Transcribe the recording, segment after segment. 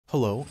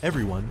Hello,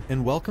 everyone,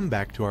 and welcome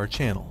back to our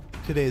channel.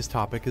 Today's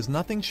topic is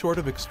nothing short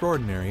of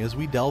extraordinary as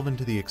we delve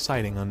into the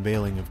exciting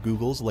unveiling of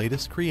Google's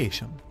latest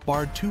creation,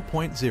 Bard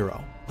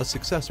 2.0, a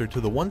successor to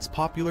the once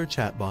popular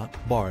chatbot,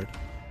 Bard.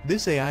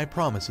 This AI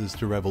promises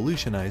to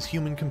revolutionize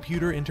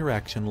human-computer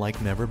interaction like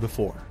never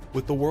before.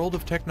 With the world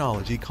of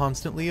technology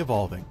constantly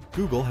evolving,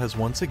 Google has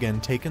once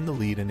again taken the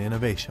lead in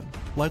innovation.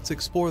 Let's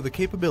explore the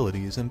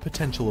capabilities and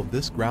potential of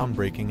this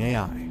groundbreaking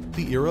AI,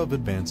 the era of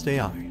advanced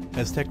AI.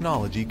 As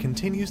technology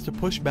continues to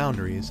push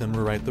boundaries and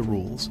rewrite the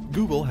rules,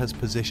 Google has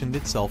positioned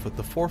itself at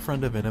the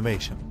forefront of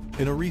innovation.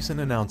 In a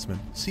recent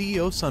announcement,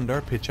 CEO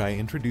Sundar Pichai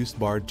introduced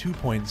Bard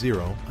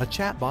 2.0, a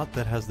chatbot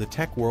that has the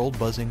tech world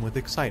buzzing with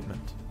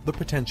excitement. The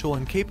potential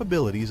and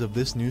capabilities of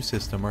this new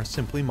system are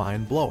simply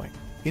mind-blowing.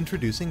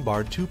 Introducing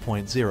Bard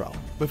 2.0.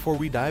 Before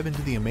we dive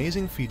into the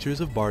amazing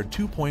features of Bard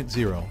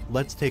 2.0,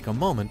 let's take a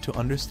moment to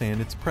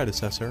understand its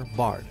predecessor,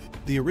 Bard.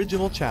 The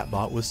original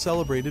chatbot was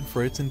celebrated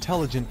for its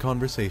intelligent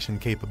conversation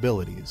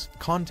capabilities,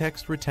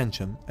 context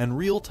retention, and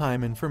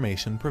real-time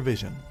information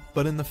provision.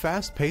 But in the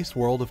fast-paced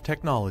world of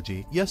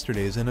technology,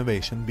 yesterday's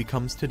innovation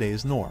becomes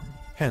today's norm.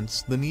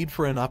 Hence, the need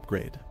for an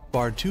upgrade.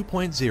 Bard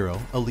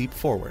 2.0, a leap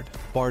forward.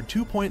 Bard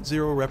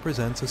 2.0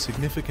 represents a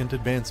significant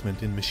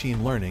advancement in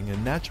machine learning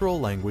and natural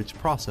language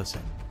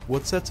processing.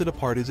 What sets it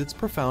apart is its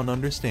profound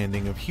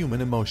understanding of human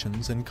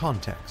emotions and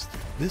context.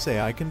 This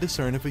AI can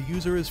discern if a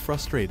user is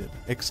frustrated,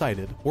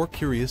 excited, or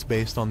curious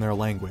based on their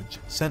language,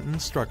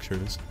 sentence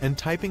structures, and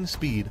typing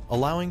speed,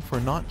 allowing for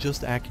not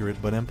just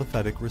accurate but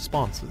empathetic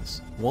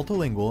responses.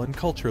 Multilingual and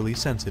culturally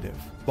sensitive.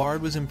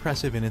 Bard was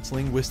impressive in its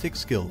linguistic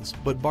skills,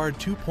 but Bard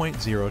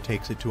 2.0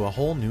 takes it to a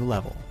whole new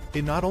level.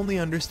 It not only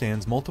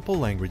understands multiple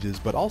languages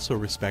but also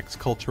respects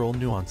cultural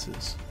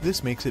nuances.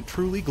 This makes it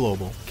truly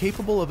global,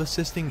 capable of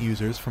assisting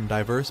users from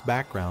diverse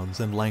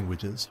backgrounds and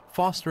languages,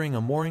 fostering a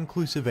more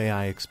inclusive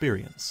AI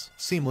experience.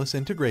 Seamless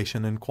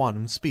integration and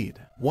quantum speed.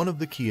 One of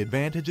the key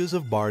advantages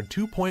of Bard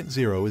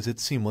 2.0 is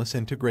its seamless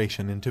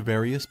integration into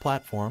various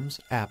platforms,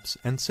 apps,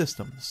 and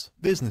systems.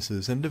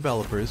 Businesses and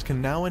developers can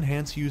now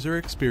enhance user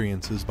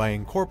experiences by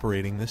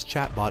incorporating this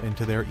chatbot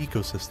into their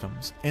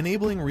ecosystems,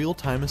 enabling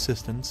real-time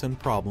assistance and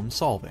problem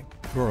solving.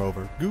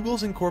 Moreover,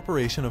 Google's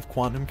incorporation of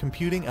quantum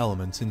computing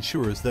elements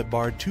ensures that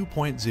Bard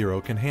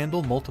 2.0 can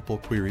handle multiple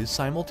queries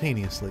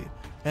simultaneously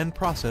and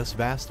process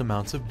vast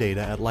amounts of data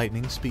at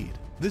lightning speed.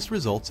 This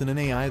results in an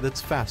AI that's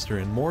faster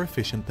and more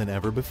efficient than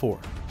ever before.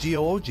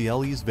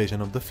 Google's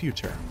vision of the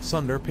future.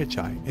 Sundar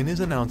Pichai, in his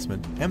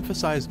announcement,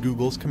 emphasized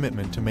Google's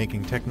commitment to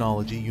making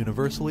technology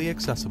universally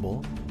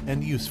accessible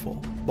and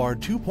useful.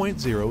 Bard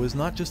 2.0 is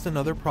not just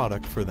another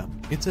product for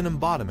them, it's an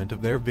embodiment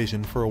of their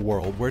vision for a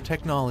world where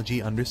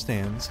technology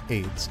understands,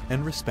 aids,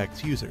 and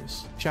respects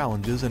users,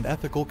 challenges, and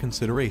ethical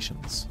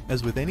considerations.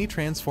 As with any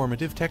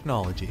transformative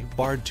technology,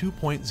 Bard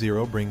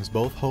 2.0 brings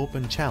both hope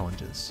and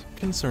challenges.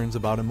 Concerns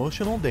about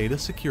emotional data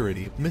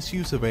security,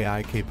 misuse of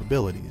AI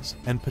capabilities,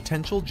 and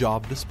potential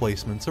job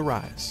displacements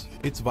arise.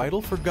 It's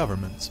vital for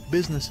governments,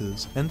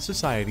 businesses, and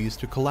societies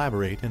to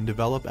collaborate and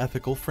develop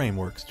ethical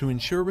frameworks to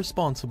ensure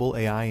responsible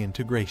AI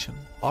integration.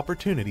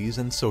 Opportunities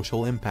and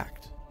social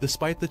impact.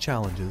 Despite the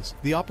challenges,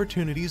 the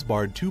opportunities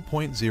Bard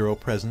 2.0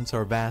 presents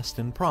are vast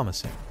and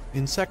promising.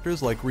 In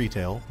sectors like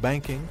retail,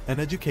 banking, and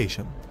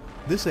education,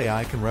 this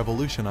AI can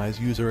revolutionize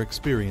user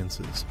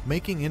experiences,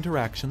 making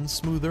interactions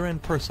smoother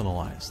and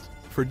personalized.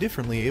 For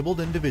differently abled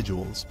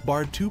individuals,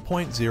 Bard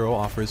 2.0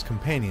 offers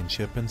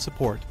companionship and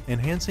support,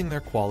 enhancing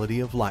their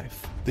quality of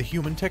life. The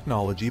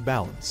human-technology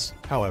balance.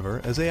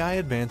 However, as AI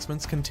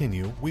advancements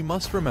continue, we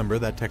must remember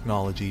that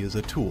technology is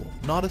a tool,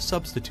 not a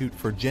substitute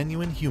for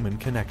genuine human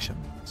connection.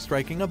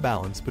 Striking a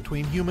balance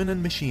between human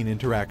and machine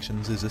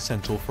interactions is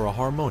essential for a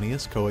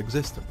harmonious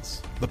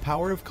coexistence. The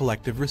power of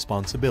collective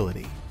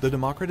responsibility. The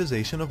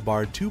democratization of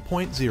Bard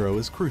 2.0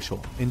 is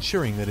crucial,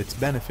 ensuring that its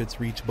benefits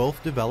reach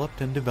both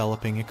developed and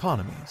developing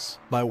economies.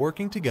 By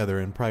working together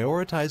and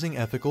prioritizing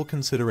ethical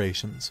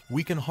considerations,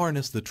 we can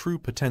harness the true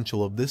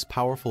potential of this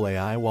powerful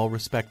AI while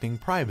respecting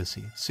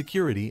privacy,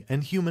 security,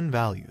 and human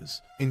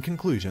values. In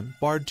conclusion,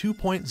 Bard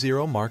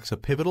 2.0 marks a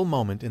pivotal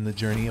moment in the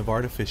journey of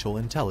artificial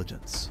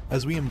intelligence.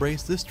 As we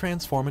embrace this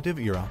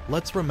transformative era,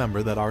 let's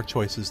remember that our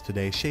choices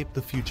today shape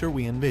the future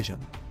we envision.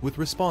 With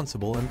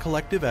responsible and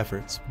collective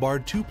efforts,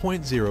 Bard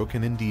 2.0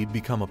 can indeed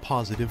become a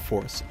positive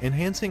force,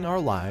 enhancing our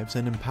lives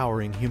and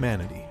empowering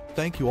humanity.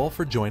 Thank you all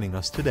for joining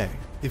us today.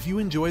 If you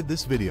enjoyed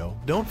this video,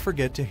 don't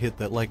forget to hit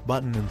that like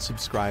button and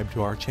subscribe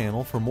to our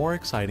channel for more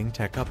exciting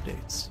tech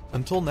updates.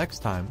 Until next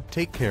time,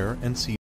 take care and see you.